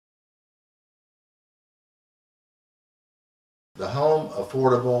the Home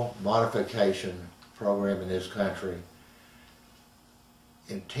Affordable Modification Program in this country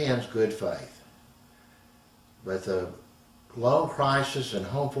intends good faith. But the loan crisis and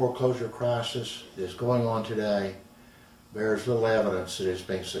home foreclosure crisis that's going on today bears little evidence that it's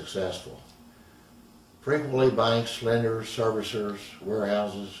been successful. Frequently, banks, lenders, servicers,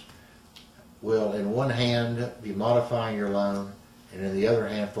 warehouses will in one hand be modifying your loan and in the other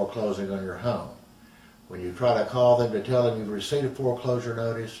hand foreclosing on your home. When you try to call them to tell them you've received a foreclosure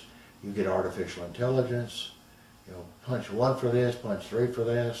notice, you get artificial intelligence. You know, punch 1 for this, punch 3 for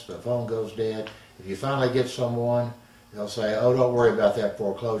this, the phone goes dead. If you finally get someone, they'll say, oh, don't worry about that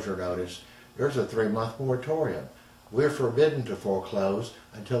foreclosure notice. There's a 3-month moratorium. We're forbidden to foreclose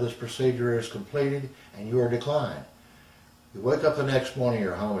until this procedure is completed and you are declined. You wake up the next morning,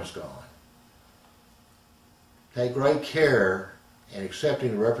 your home is gone. Take great care in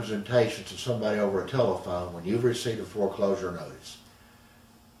accepting the representations of somebody over a telephone when you've received a foreclosure notice.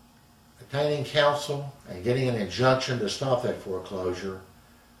 Obtaining counsel and getting an injunction to stop that foreclosure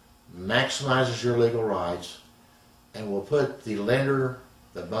maximizes your legal rights and will put the lender,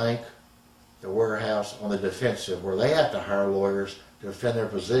 the bank, the warehouse on the defensive, where they have to hire lawyers to defend their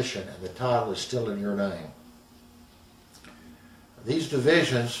position and the title is still in your name. These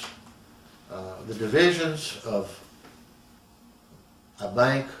divisions, the divisions of a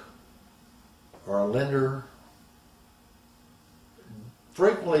bank or a lender,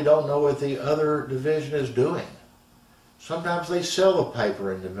 frequently don't know what the other division is doing. Sometimes they sell the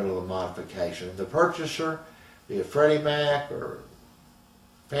paper in the middle of modification. The purchaser, be it Freddie Mac or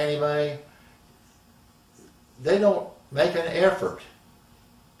Fannie Mae, they don't make an effort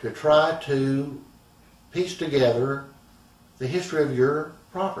to try to piece together the history of your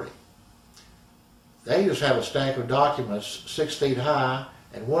property. They just have a stack of documents 6 feet high,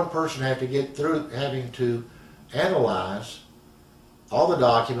 and one person have to get through having to analyze all the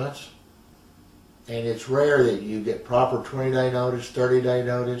documents, and it's rare that you get proper 20-day notice, 30-day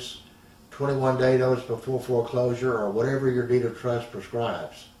notice, 21-day notice before foreclosure, or whatever your deed of trust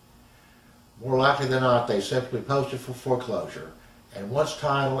prescribes. More likely than not, they simply post it for foreclosure, and once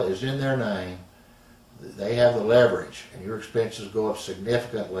title is in their name, they have the leverage, and your expenses go up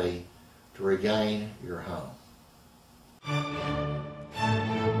significantly to regain your home.